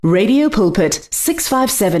Radio Pulpit,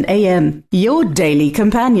 657 AM, your daily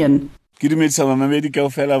companion. Ke dumedisa mamamedi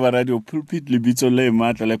kaofela ba Radio Pulpit le bitso le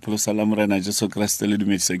matla le pholosa la Morena Jesu Kriste le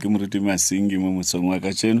dumedisa ke Moruti Masingi mo motsong wa ka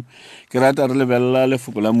tsheno. Ke rata re lebella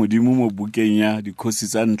lefoko la Modimo mo bukeng ya dikhosi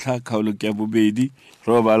tsa ntlha kgaolo ke ya bobedi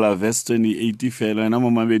ro bala verse 80 fela na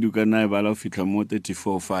mamamedi ka nna e bala o fitla mo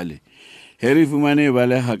 34 fale. Heri fumane ba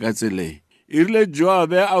le ha ka tsele. Irile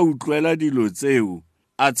Joabe a utlwela dilo tseo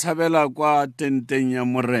a tshabela kwa tenteng ya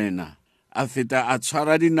morena a feta a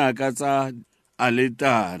tshwara dinaka tsa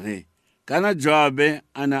aletare kana Joabe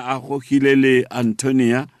ana a gogile le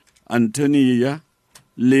Antonia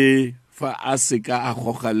le fa a seka a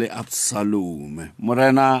goga le Absalom.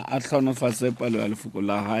 Morena a tlhonofatse palo ya lefoko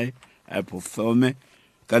la hae a performe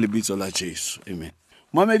ka lebitso la Jesu. Amen.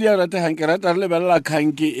 Mamedi a rata hanke rata re lebella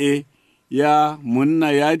khanke e ya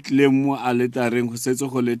monna ya tlileng mo aletareng go setse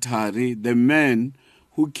go le thari, the man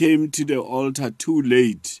who came to the altar too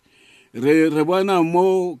late. Re bona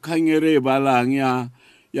mo khangere balang ya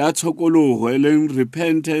tshokologo eleng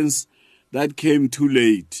repentance that came too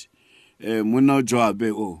late. Monna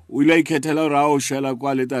Joabe o ile ikethela ra o shela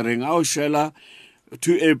kwa letareng a o shela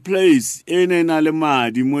to a place ene na le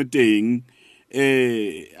madi mo teng.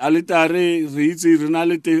 Aletare re itse re na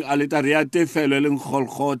le aletare ya tefelo eleng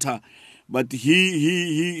Golgotha. But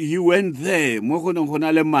he went there mo go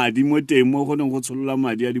na le madi mo teng mo go go tsholola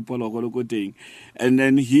madi a diphologolo ko teng, and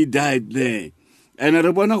then he died there. And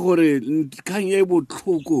re bona gore kang e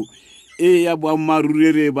botlhoko e ya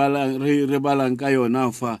boammaruri re balang ka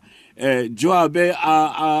yona fa Joabe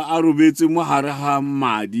a robetse mo hare ha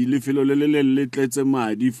madi lefelo le le tletse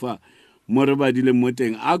madi fa mo re badile mo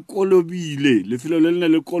teng a kolobile lefelo le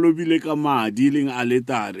le kolobile ka madi leng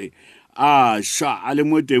aletare sha ale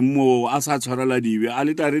mo teng mo a sa tshwarela dibe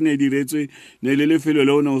aletare ne diretswe ne le lefelo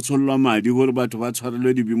le ona o tshollwa madi gore batho ba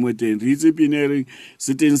tshwarelwe dibe mo teng re itse pinere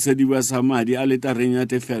se teng se diba sa madi aletareng ya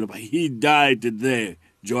tefelo, but he died there.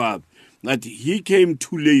 Joab, that he came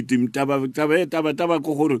too late. Taba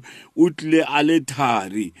ko gore o tle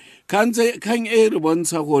aletare kang e re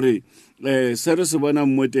bontsha gore se re se bona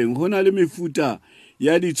mo teng hona le mefuta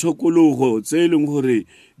ya ditshokologo tse leng gore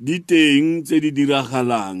di teng tse di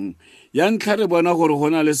diragalang. Ya ntlha re bona gore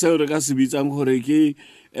gona le seo re ka se bitsang gore ke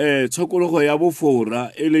tshokologo ya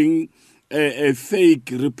bofora eleng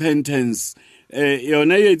fake repentance.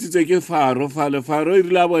 Yona e etsitse ke Faro e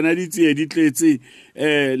rile a bona ditsie di tletse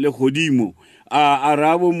le godimo a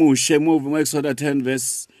rabo moshe mo Exodus 10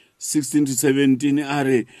 verse 16 to 17 a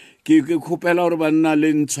re ke khopela gore banna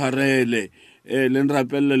le ntshwarele le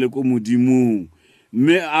nrapelle le ko modimong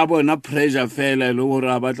me a bona pressure fela le gore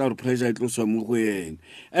a batla gore pressure e tloswa mo go yena.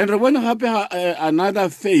 And re bona gape another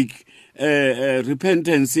fake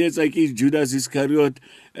repentance etsa ke Judas Iscariot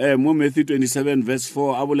mo Matthew 27 verse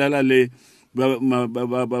 4 a bolela le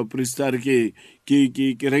ba priester ke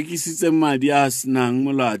rekisitse madi a snang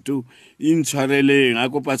molato intshwareleng a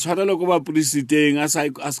kopa tshwarelo ko ba priesteng a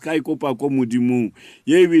ska ikopa ko modimong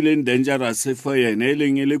ye bileng dangerous for yena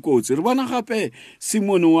eleng le kotsi. Re bona gape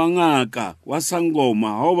Simon wa ngaka wa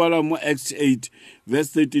sangoma ha o bala mo Acts 8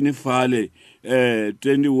 verse 13 fale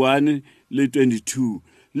 21 le 22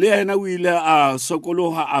 le ena o ile a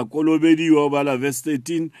sokologa a kolobediwa bala verse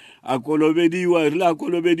 13 a kolobediwa rile a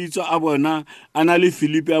kolobeditswa a bona ana le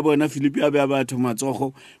Filipi a bona Filipi a be a batho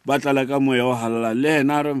matsogo ba tlala ka moya o halala le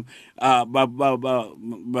ena re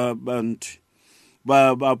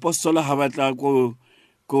ba apostola ha batla ko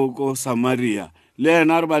Samaria le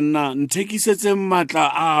ena re banna nthekisetse matla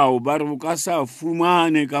ao ba re ka sa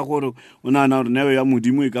fumane ka gore o nana re neo ya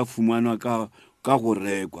modimo e ka fumanwa ka go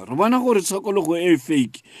rekwa. Re bona gore tshokologo e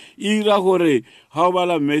fake e ira gore ha o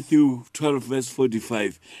bala Matthew 12 verse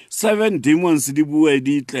 45 7 demons di bue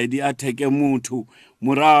di tle di attack motho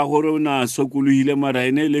mora gore ona sokolohile mara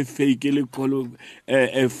ene le fake le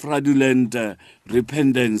fraudulent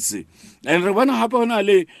repentance. And re bona hape ona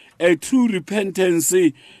le a true repentance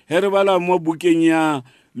he re bala mo bukeng ya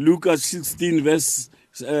Lucas 16 verse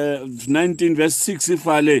 19 verse 6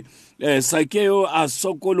 fale Sakeo a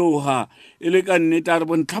sokoloha ele ka nnete a re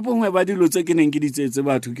bontlhapongwe ba dilo tse ke neng ke ditsetse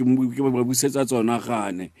batho ke ba busetsa tsona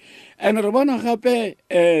gane. And re bona gape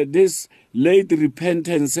this late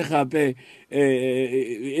repentance gape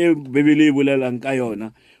e bebele e bolelang ka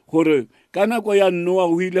yona gore ka nako ya Noa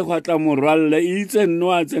o ile go atla morwalle itse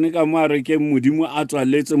Noa tsene ka mo a re ke modimo a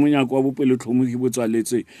tswaletse monyako wa bopelotlhomogi bo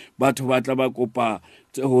tswaletse batho ba tla ba kopa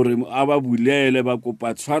gore a ba bulele ba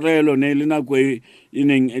kopa tshwarelo ne le nako e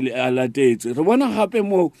neng a latetse. Re bona gape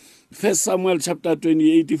mo 1 Samuel chapter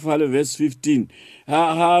 28 verse 15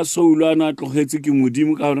 ha Saul ana tlogetse ke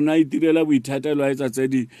modimo ka gore na itirela boithatelo a etsa tse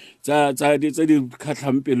di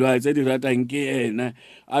khatlhampelo a tse di ratang ke ena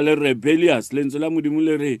a le rebellious. Lentswe la modimo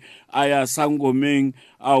le re a ya sangomeng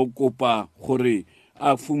a kopa gore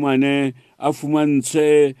a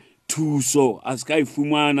fumantshwe thuso a ska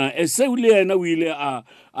ifumana se le yena o ile a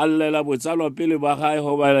llela botsalwa pele ba gae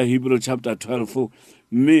go ba Hebrew chapter 12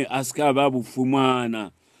 mme a ska ba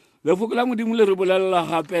bofumana. Lefoko la modimo le re bolela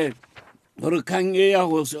gape gore kgang e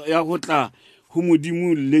ya go tla go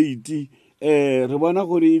modimo late re bona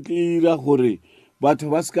gore e tla gore batho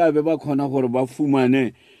ba ska be ba khona gore ba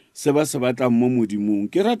fumane se ba se batlang mo modimong.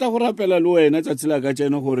 Ke rata go rapela le wena tsa tsela ka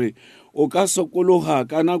tsena gore o ka sokologa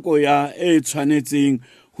ka nako ya e tshwanetseng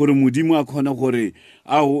gore modimo a khona gore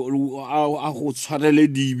a go tshwarele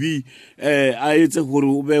dibi a etse gore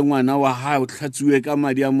o be ngwana wa hae o tlhatsiwe ka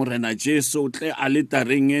madi a morena Jesu tle a le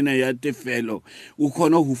tareng ena ya tefelo o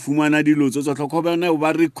khona go fumana dilo tso tsotlhe go bona o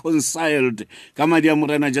ba reconciled ka madi a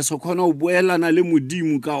morena Jesu khona o boelana le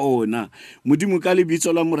modimo ka ona. Modimo ka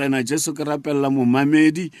lebitso la morena Jesu ke rapella mo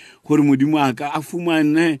mamedi gore modimo aka a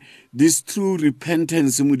fumane this true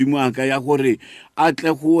repentance modimo aka ya gore a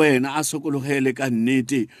tle go wena a sokologele ka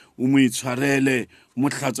nnete o mo itshwarele mo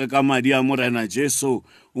tlhatswe ka madi a morena Jesu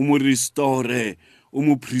o mo restore o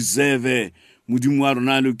mo preserve modimo wa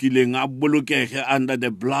rona lo kileng a bolokege under the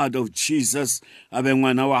blood of Jesus a be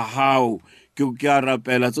ngwana wa hao. Ke a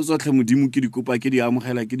rapela tsotlhe modimo ke di kopa ke di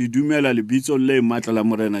amogela ke di dumela lebitso le matla la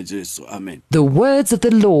morena Jesu. Amen. The words of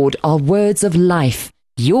the Lord are words of life.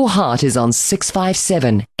 Your heart is on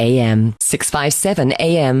 657 AM. 657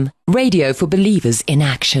 AM, radio for believers in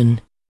action.